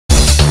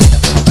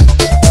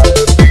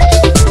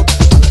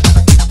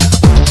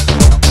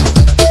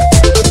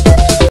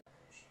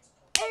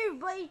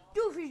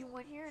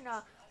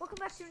welcome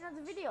back to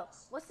another video.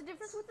 What's the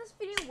difference with this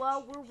video?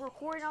 Well, we're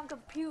recording on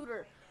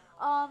computer.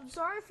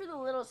 Sorry for the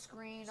little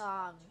screen.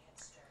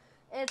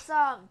 It's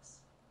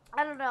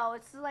I don't know.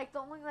 It's like the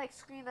only like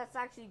screen that's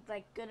actually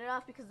like good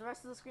enough because the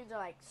rest of the screens are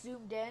like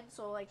zoomed in,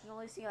 so like you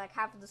only see like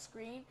half of the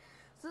screen.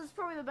 So this is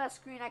probably the best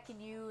screen I can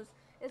use.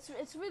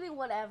 It's really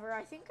whatever.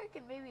 I think I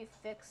can maybe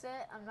fix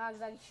it. I'm not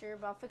exactly sure,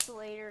 but I'll fix it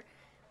later.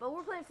 But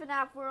we're playing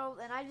Fnaf World,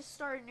 and I just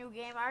started a new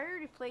game. I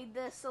already played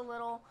this a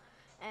little,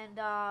 and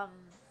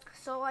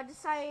so I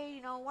decided,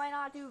 you know, why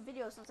not do a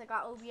video since I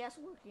got OBS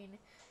working.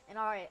 And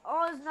alright,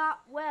 all is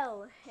not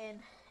well in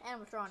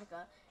animatronic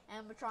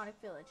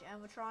village,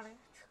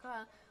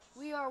 animatronica.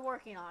 We are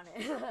working on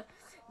it.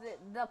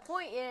 the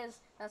point is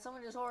that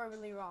something is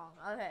horribly wrong.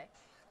 Okay,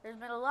 there's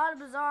been a lot of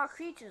bizarre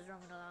creatures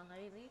roaming around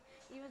lately,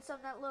 even some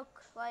that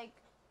look like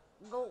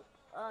gold.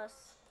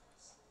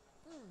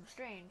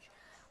 Strange.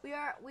 We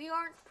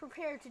aren't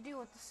prepared to deal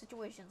with the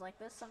situations like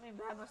this. Something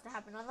bad must have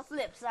happened on the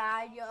flip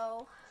side,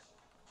 yo.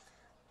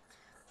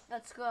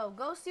 Let's go.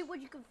 Go see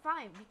what you can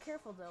find. Be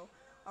careful though.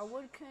 Our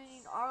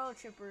wood-cutting auto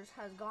trippers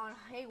has gone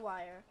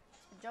haywire. It's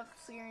been junk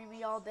scaring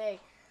me all day.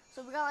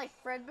 So we got like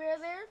Fredbear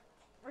there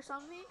or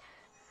something.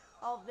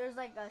 Oh, there's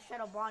like a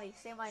Shadow Bonnie.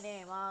 Say my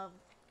name.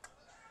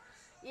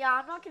 Yeah,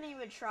 I'm not gonna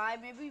even try.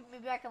 Maybe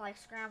I can like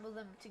scramble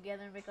them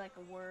together and make like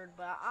a word,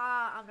 but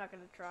I'm not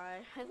gonna try.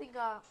 I think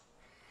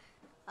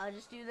I'll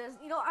just do this.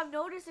 You know, I've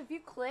noticed if you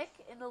click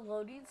in the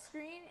loading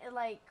screen, it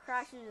like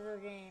crashes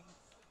the game.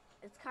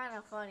 It's kind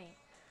of funny.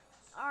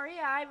 Oh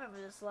yeah, I remember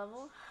this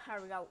level.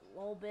 Alright, we got a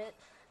little bit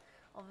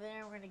over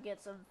there. We're gonna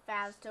get some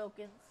fast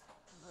tokens.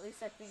 At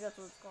least I think that's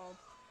what it's called.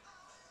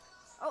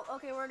 Oh,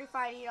 okay, we're already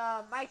fighting.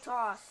 My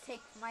toss.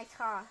 Take my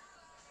toss.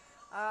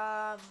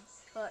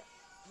 But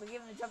we'll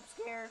give him a jump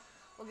scare.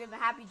 We'll give him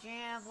a happy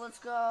jam. Let's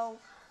go.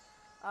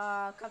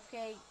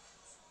 Cupcake.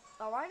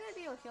 Oh, why did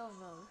I kill him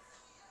though?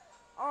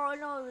 Oh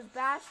no, it was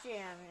Bash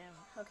Jam.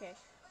 Okay,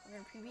 we're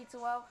gonna pizza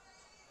well.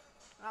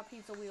 Not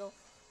pizza wheel.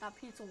 Not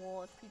pizza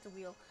wall. It's pizza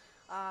wheel.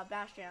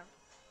 Bash Jam.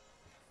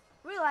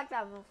 Really like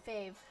that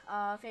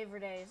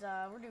favorite days.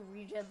 We're doing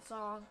regen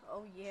song.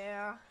 Oh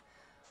yeah.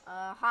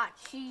 Hot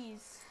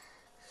cheese.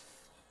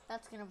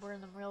 That's gonna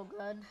burn them real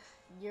good.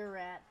 You're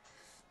rat.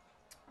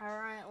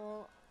 Alright,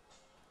 well,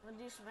 we'll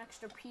do some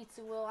extra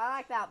pizza wheel. I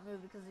like that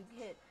move because you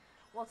can hit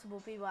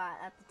multiple people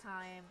at the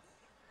time.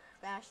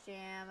 Bash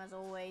Jam, as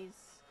always.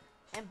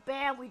 And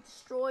bam, we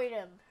destroyed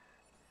him.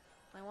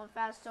 Like one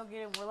fast token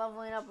and we're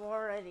leveling up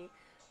already.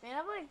 Man, I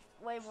have like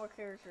way more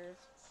characters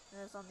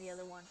than this on the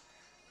other one.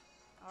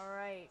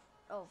 Alright.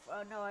 Oh,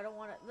 no, I don't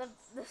want to.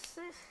 This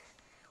is.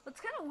 What's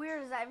kind of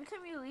weird is that every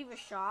time you leave a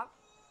shop,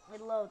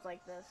 it loads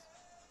like this.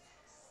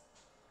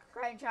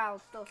 Crying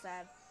child, still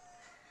sad.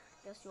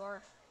 Guess you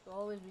are. You'll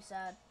always be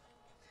sad.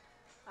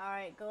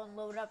 Alright, go and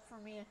load up for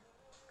me.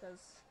 Because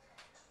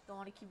I don't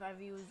want to keep my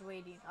viewers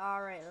waiting.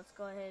 Alright, let's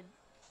go ahead.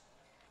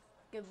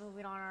 Get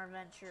moving on our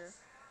adventure.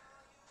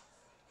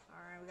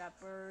 Alright, we got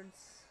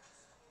birds.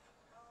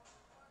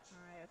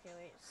 Alright, okay,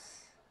 wait.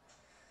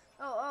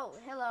 Oh,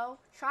 hello.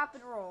 Chop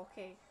and roll.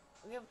 Okay,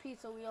 we have a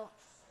pizza wheel.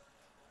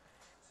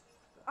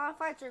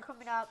 Fights are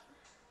coming up.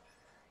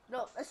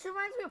 No, this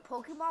reminds me of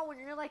Pokemon when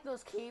you're in like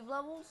those cave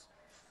levels.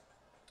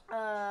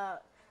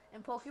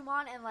 In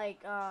Pokemon and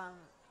like a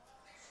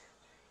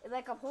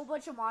whole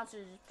bunch of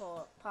monsters just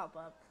pop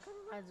up. Kind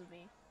of reminds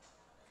me.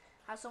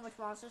 How so much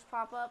monsters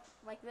pop up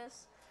like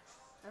this.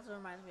 That's what it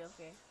reminds me of.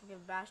 Okay, we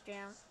give Bash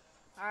Jam.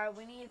 Alright,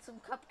 we need some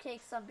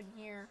cupcakes up in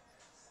here.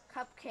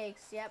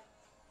 Cupcakes, yep.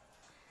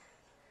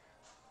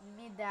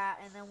 We need that,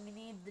 and then we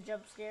need the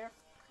jump scare,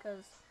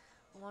 because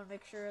we want to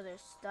make sure they're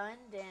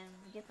stunned,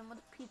 and get them with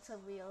a pizza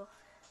wheel.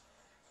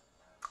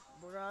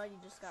 Bruh, you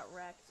just got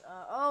wrecked.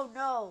 Oh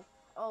no!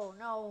 Oh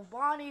no,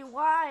 Bonnie,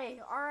 why?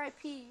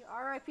 R.I.P.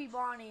 R.I.P.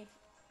 Bonnie.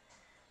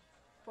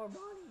 Poor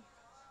Bonnie.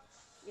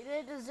 You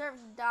didn't deserve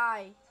to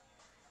die.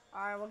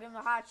 Alright, we'll give him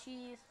the hot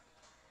cheese.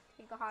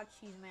 Take a hot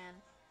cheese, man.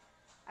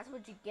 That's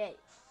what you get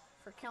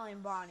for killing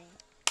Bonnie.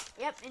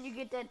 Yep, and you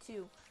get that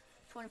too.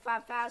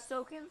 25 fast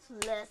tokens.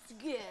 Let's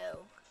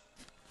go.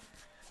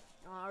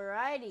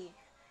 Alrighty.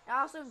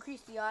 I also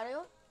increased the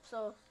audio,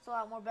 so it's a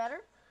lot more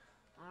better.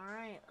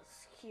 Alright,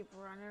 let's keep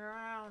running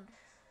around.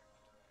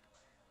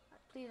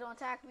 Please don't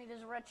attack me.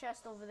 There's a red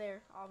chest over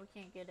there. Oh, we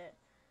can't get it.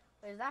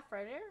 Wait, is that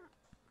Fred here?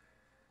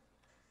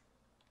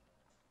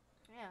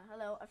 Yeah,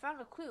 hello. I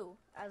found a clue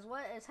as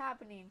what is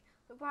happening.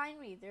 Look behind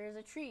me. There is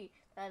a tree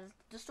that is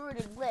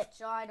distorted and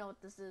glitched. Oh, I know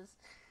what this is.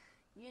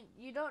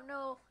 You don't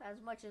know as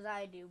much as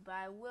I do, but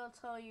I will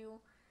tell you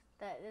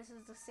that this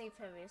is the safe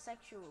haven. It's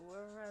actually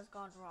wherever has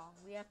gone wrong.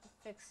 We have to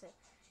fix it.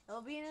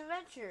 It'll be an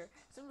adventure.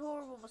 Something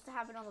horrible must have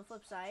happened on the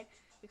flip side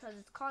because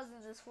it's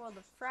causing this world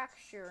to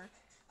fracture.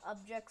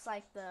 Objects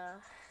like the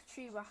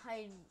tree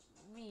behind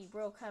me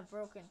have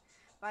broken.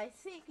 But I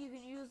think you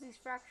can use these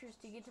fractures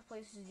to get to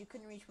places you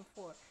couldn't reach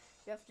before.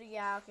 You have to,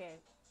 yeah, okay.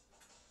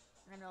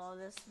 I know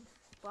this.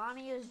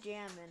 Bonnie is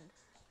jamming.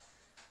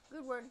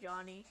 Good work,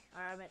 Johnny.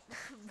 Alright, I meant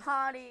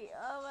Bonnie.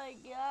 Oh my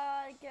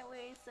god, I can't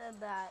believe he said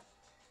that.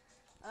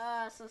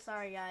 So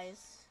sorry,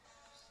 guys.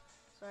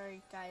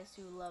 Sorry, guys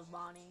who love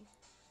Bonnie.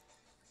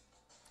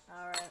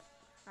 Alright.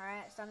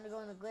 Alright, it's time to go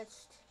in the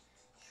glitched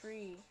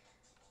tree.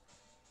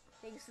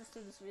 Takes us to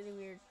this really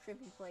weird,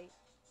 trippy place.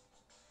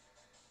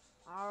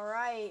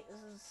 Alright, this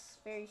is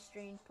a very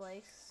strange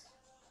place.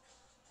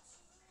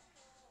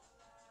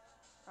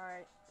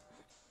 Alright.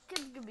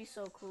 Kids could be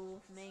so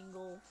cool.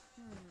 Mangle.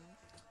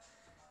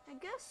 I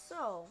guess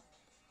so.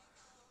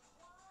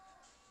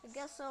 I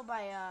guess so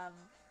by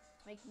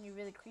making you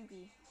really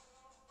creepy.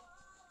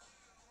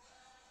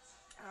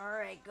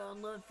 Alright, go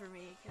load for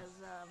me, because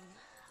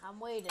I'm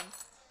waiting.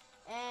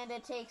 And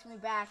it takes me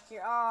back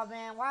here. Oh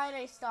man, why did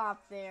I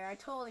stop there? I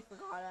totally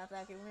forgot about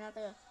that. Okay, we're gonna have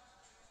to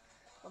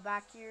go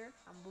back here.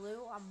 I'm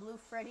Blue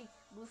Freddy.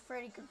 Blue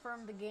Freddy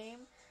confirmed the game.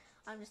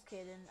 I'm just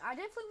kidding. I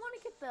definitely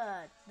want to get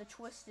the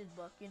Twisted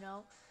book, you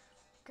know?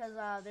 Because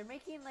they're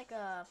making like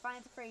a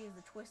Find the Freddy's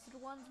the Twisted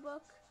Ones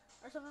book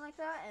or something like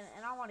that,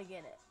 and I want to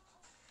get it.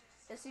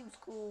 It seems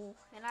cool,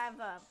 and I've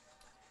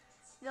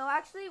you know,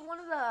 actually one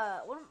of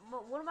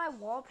my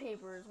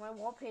wallpapers. My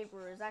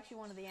wallpaper is actually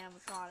one of the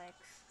animatronics,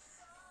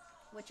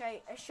 which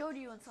I showed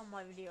you in some of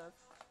my videos.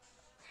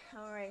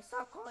 Alright,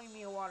 stop calling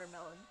me a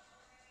watermelon.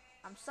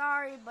 I'm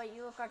sorry, but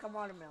you look like a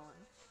watermelon.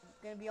 I'm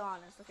gonna be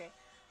honest. Okay.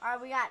 Alright,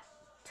 we got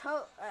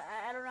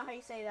I don't know how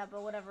you say that,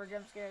 but whatever.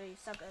 Jump scare these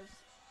suckers.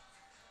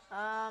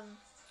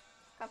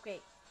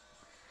 Cupcake.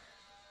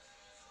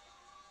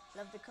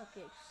 Love the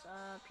cupcakes.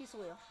 Pizza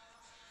wheel.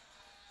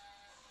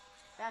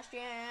 Bash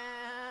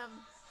Jam.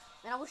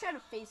 And I wish I had a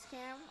face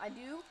cam. I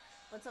do.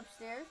 What's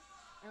upstairs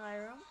in my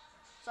room,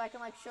 so I can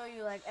like show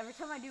you like every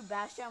time I do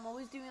Bash Jam, I'm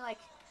always doing like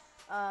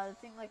the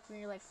thing like when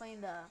you're like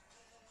playing the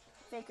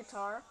fake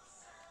guitar.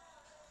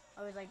 I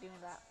always like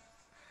doing that.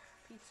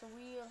 Pizza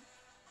wheel.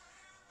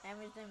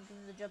 Damage them,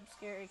 give the jump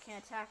scare. It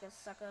can't attack us,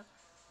 sucker.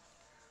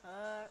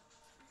 I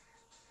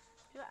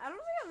don't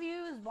think I've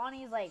used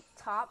Bonnie's like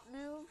top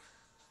move.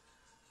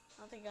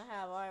 I don't think I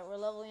have. Alright, we're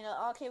leveling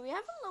up. Okay, we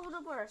haven't leveled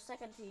up with our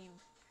second team.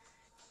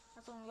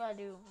 That's what we gotta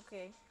do.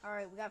 Okay.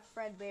 Alright, we got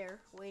Fred Bear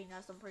waiting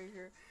us, I'm pretty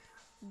sure.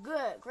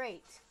 Good,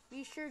 great.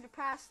 Be sure to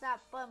pass that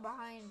button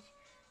behind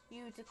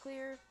you to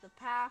clear the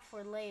path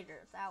for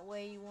later. That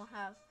way you won't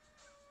have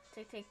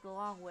to take the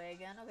long way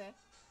again. Okay.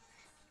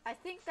 I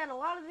think that a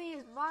lot of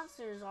these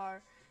monsters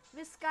are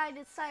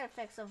misguided side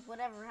effects of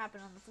whatever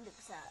happened on the flip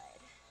side.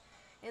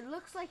 It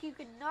looks like you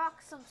can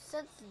knock some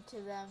sense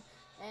into them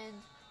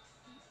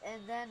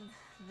and then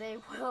they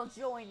will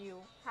join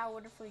you. How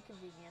wonderfully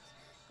convenient.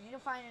 You need to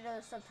find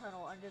another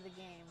subtunnel under the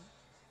game,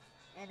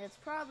 and it's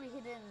probably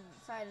hidden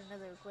inside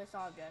another glitch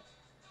object.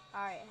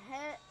 Alright,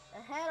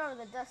 ahead are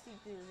the dusty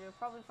fuse. You'll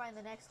probably find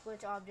the next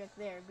glitch object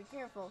there. Be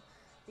careful.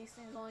 These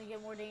things only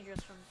get more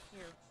dangerous from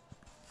here.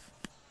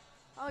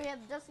 Oh yeah,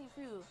 the dusty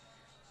fuse.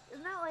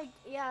 Isn't that like,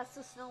 yeah, it's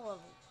the snow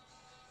level.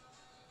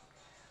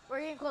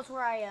 We're getting close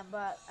where I am,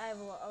 but I have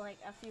like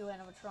a few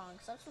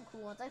animatronics. I have some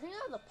cool ones. I think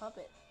I have the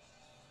puppet.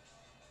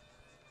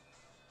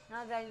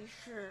 Not exactly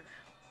sure.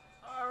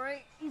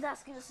 Alright, he's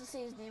asking us to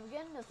say his name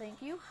again. No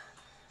thank you.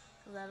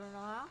 Because I don't know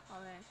how.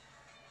 Okay.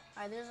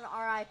 Alright, there's an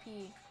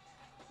RIP.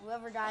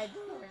 Whoever died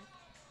there.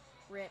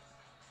 RIP.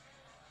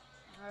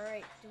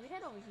 Alright, do we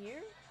head over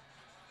here?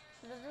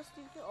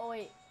 Oh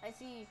wait, I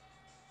see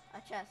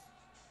a chest.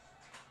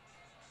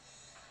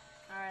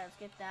 Alright, let's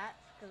get that.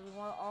 Because we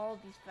want all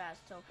these fast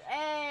tokens.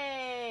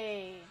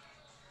 Hey!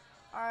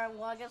 Alright,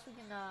 well I guess we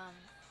can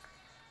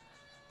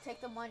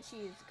take the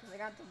munchies. Because I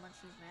got the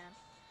munchies, man.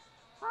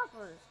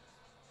 Poppers.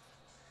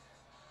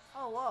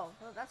 Oh, whoa.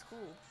 Well, that's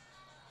cool.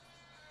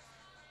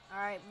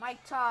 Alright,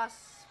 Mike Toss.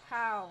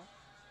 Pow.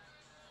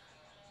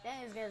 Then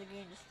these guys are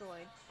getting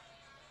destroyed.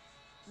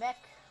 Mech.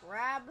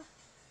 Rab.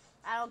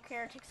 I don't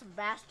care. Take some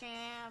Bash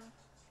Jam.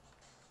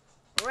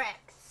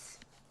 Rex.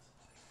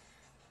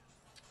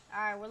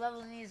 Alright, we're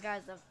leveling these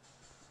guys up.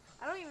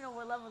 I don't even know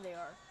what level they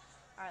are.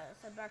 Alright,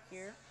 let's head back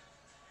here.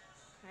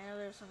 I know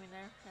there's something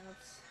there. And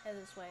let's head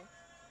this way.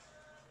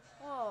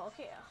 Whoa,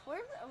 okay. Where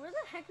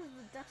the heck is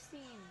the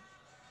dusting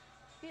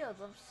fields?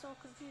 I'm so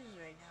confused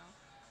right now.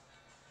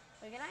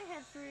 Wait, can I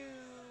head through?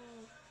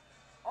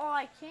 Oh,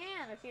 I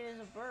can. Okay, there's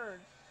a bird.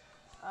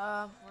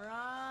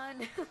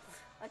 Run.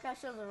 Like how it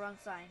shows a run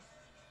sign.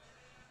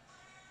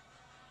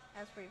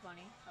 That's pretty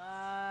funny.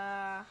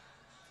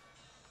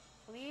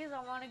 Please,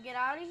 I want to get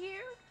out of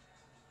here.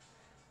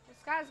 This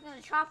guy's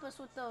gonna chop us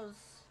with those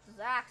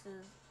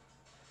axes.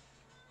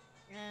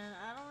 And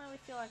I don't really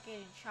feel like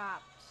getting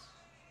chopped.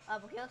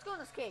 Okay, let's go in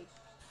this cave.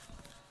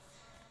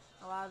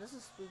 Oh wow, this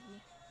is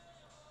spooky.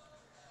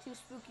 Too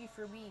spooky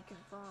for me,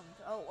 confirmed.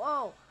 Oh,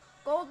 whoa!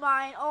 Gold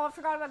mine! Oh, I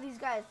forgot about these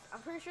guys.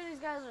 I'm pretty sure these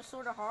guys are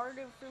sort of hard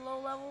if they're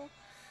low level.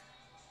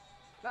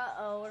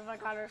 Uh-oh, what have I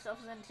got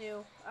ourselves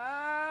into?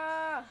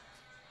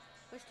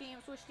 Switch team,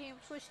 switch team,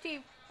 switch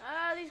team.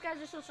 These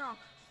guys are so strong.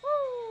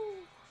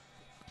 Woo!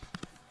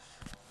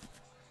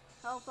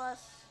 Help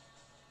us.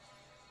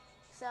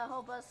 Excel,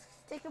 help us.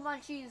 Take the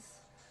munchies.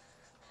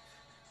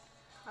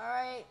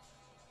 Alright.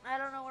 I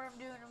don't know what I'm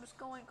doing. I'm just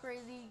going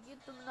crazy.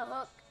 Get them in the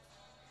hook.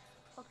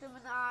 Hook them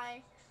in the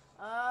eye.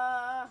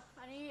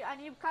 I need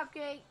a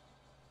cupcake.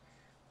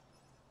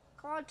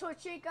 Come on,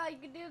 Torchica, you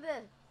can do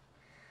this.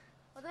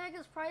 What the heck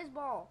is prize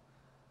ball?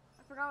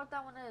 I forgot what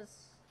that one is.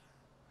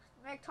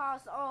 Meg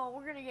toss. Oh,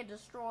 we're gonna get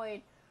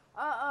destroyed.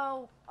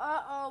 Uh-oh.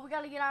 Uh-oh. We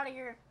gotta get out of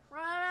here.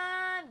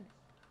 Run!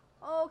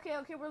 Okay,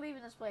 okay, we're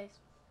leaving this place.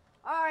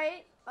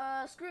 Alright.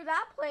 Screw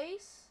that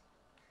place.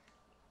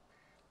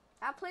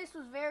 That place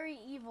was very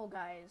evil,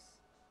 guys.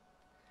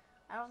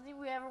 I don't think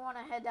we ever want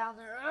to head down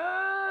there.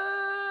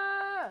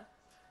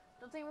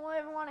 Don't think we'll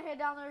ever want to head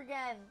down there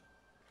again.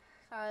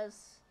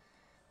 Because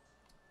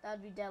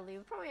that'd be deadly.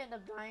 We'd probably end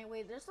up dying.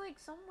 Wait, there's like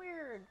some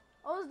weird...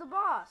 Oh, it's the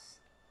boss.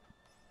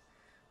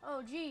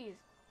 Oh, jeez.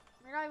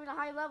 We're not even a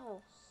high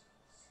level.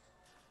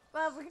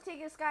 But if we can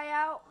take this guy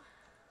out...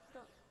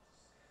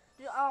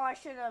 Oh, I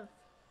should have.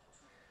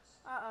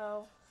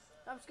 Uh-oh.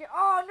 I'm scared.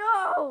 Oh,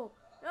 no!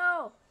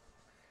 No!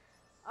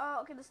 Oh,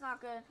 okay, that's not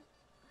good.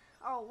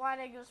 Oh, why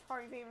did I give us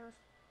party favors?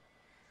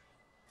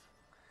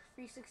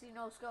 360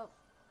 no scope.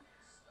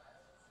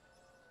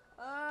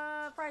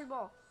 Prize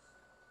ball.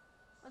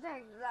 What the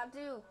heck does that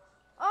do?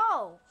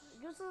 Oh!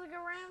 It gives us like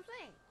a random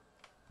thing.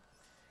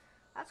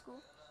 That's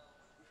cool.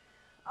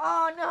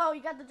 Oh, no!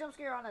 You got the jump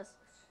scare on us.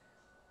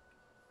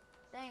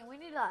 Dang, we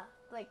need to,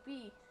 like,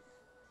 be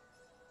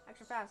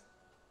extra fast.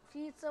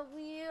 Pizza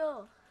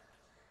wheel.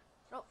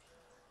 Oh.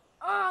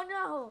 Oh,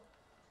 no!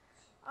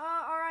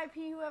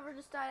 R.I.P. whoever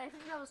just died. I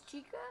think that was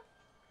Chica.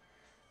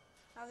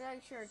 I'm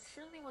not sure. It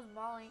certainly was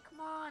Molly. Come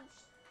on.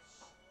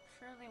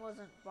 Certainly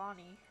wasn't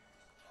Bonnie.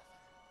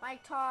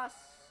 Mike toss.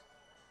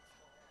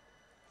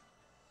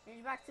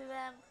 Change back to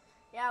them.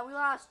 Yeah, we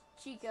lost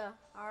Chica.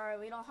 Alright,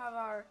 we don't have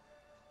our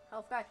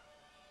health back.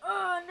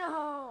 Oh,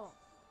 no!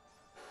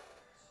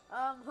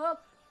 Hook.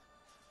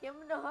 Give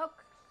him the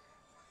hook.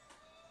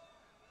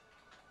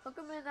 Hook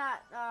him in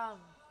that,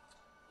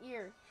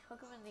 ear.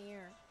 Hook him in the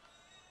ear.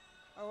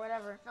 Or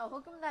whatever. No,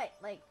 hook him that,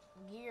 like,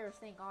 gear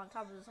thing on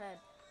top of his head.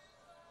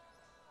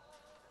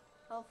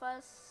 Help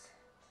us.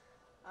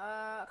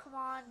 Come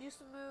on, do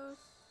some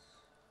moves.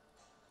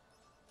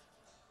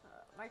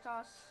 Mike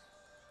toss.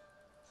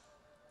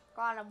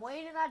 God, I'm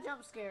waiting that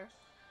jump scare.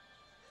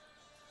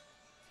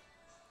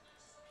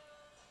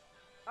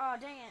 Oh,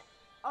 dang it.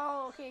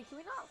 Oh, okay, can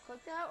we not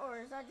click that? Or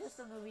is that just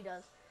the movie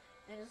does?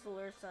 And it just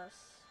alerts us.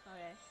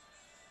 Okay.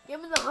 Give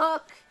him the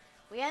hook.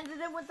 We ended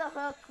him with the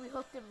hook. We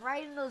hooked him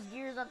right in those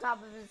gears on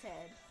top of his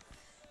head.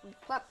 We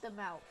plucked him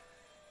out.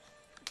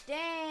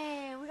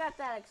 Dang, we got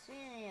that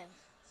experience.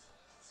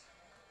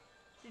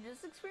 Did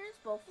this experience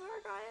both of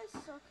our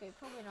guys? Okay,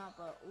 probably not,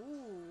 but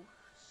ooh.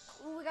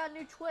 Ooh, we got a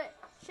new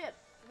chip.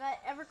 We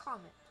got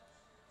Evercomet.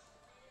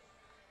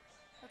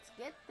 Let's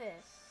get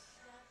this.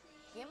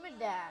 Give me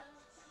that.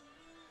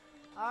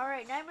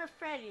 Alright, Nightmare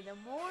Freddy. The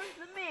more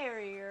the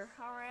merrier.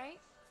 Alright.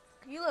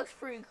 He looks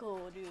pretty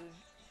cool, dude.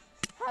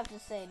 I have to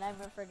say,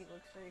 Nightmare Freddy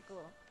looks pretty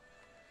cool.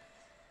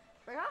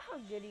 Forgot how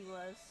good he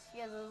was. He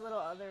has those little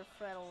other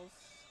frettles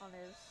on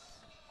his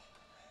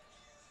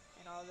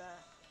and all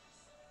that.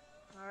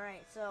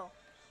 Alright, so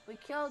we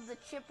killed the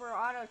chipper,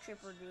 auto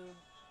chipper dude.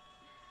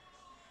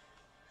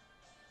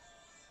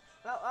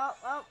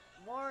 Oh,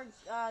 more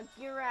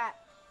gear rat.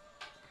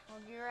 More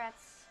gear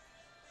rats.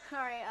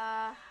 Alright,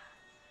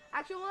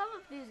 actually we'll level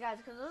up these guys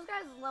because those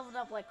guys leveled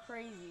up like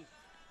crazy.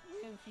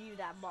 We can feed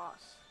that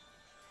boss.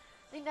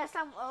 I think next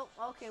time, oh,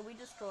 okay, we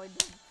destroyed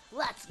them.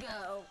 Let's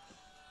go.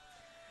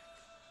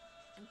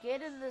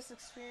 Get in this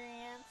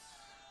experience.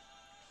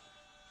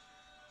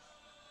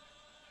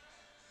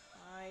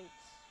 Alright.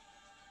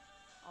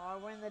 Oh,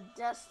 we're in the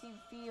dusty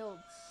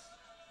fields.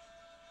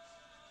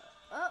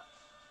 Oh.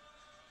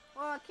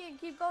 Well, I can't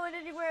keep going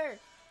anywhere.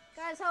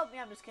 Guys, help me.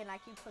 I'm just kidding. I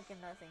keep clicking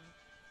nothing.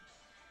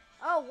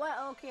 Oh, what?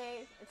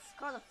 Okay. It's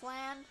called a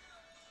flan.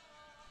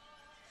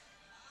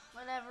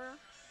 Whatever.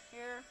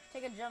 Here,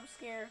 take a jump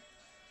scare.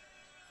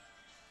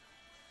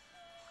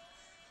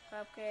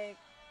 Cupcake.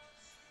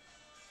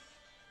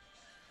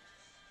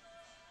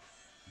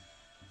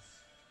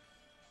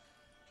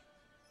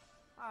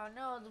 Oh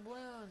no, the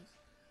balloons.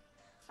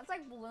 That's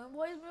like Balloon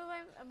Boy's move,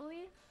 I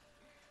believe.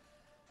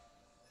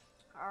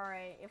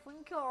 Alright, if we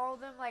can kill all of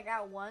them like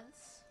at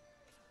once,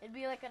 it'd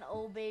be like an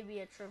old baby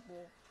a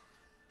triple.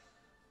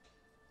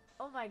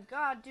 Oh my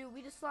god, dude,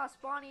 we just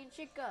lost Bonnie and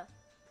Chica.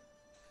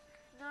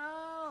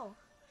 No.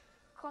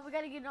 Come on, we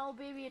gotta get an old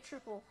baby a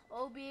triple.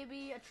 Old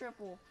baby a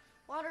triple.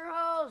 Water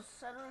hose.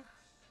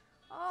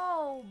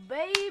 Oh,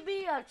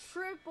 baby a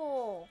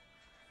triple.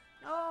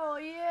 Oh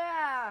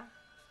yeah.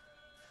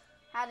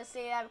 Had to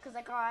say that because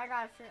I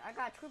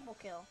got triple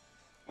kill,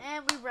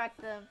 and we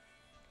wrecked them.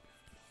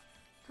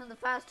 Tons of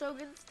fast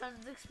tokens,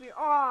 tons of experience.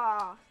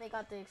 Oh, they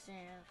got the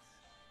experience.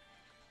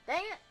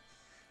 Dang it!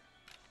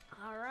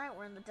 All right,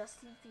 we're in the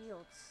dusty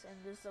fields, and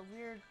there's a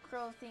weird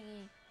crow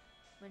thingy,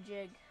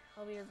 majig.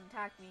 Hope he doesn't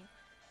attack me.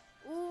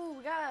 Ooh,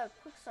 we got a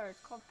quick start. It's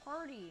called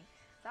Party.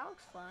 That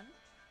looks fun.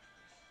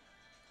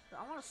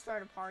 I want to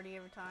start a party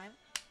every time.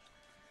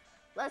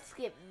 Let's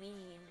get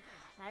mean.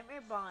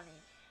 Nightmare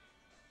Bonnie.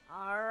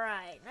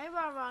 Alright,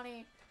 Nightmare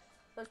Bonnie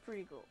was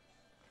pretty cool.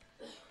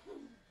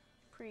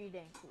 Pretty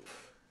dang cool.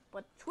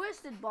 But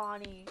Twisted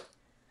Bonnie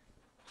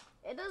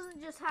It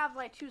doesn't just have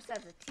like 2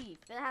 sets of teeth.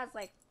 It has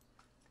like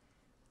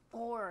 4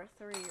 or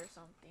 3 or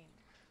something.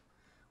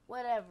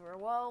 Whatever.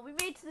 Well, we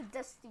made to the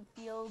dusty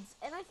fields,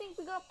 and I think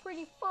we got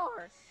pretty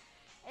far.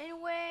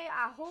 Anyway,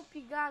 I hope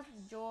you guys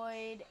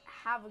enjoyed.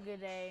 Have a good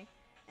day,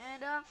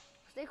 and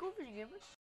stay cool, video gamers.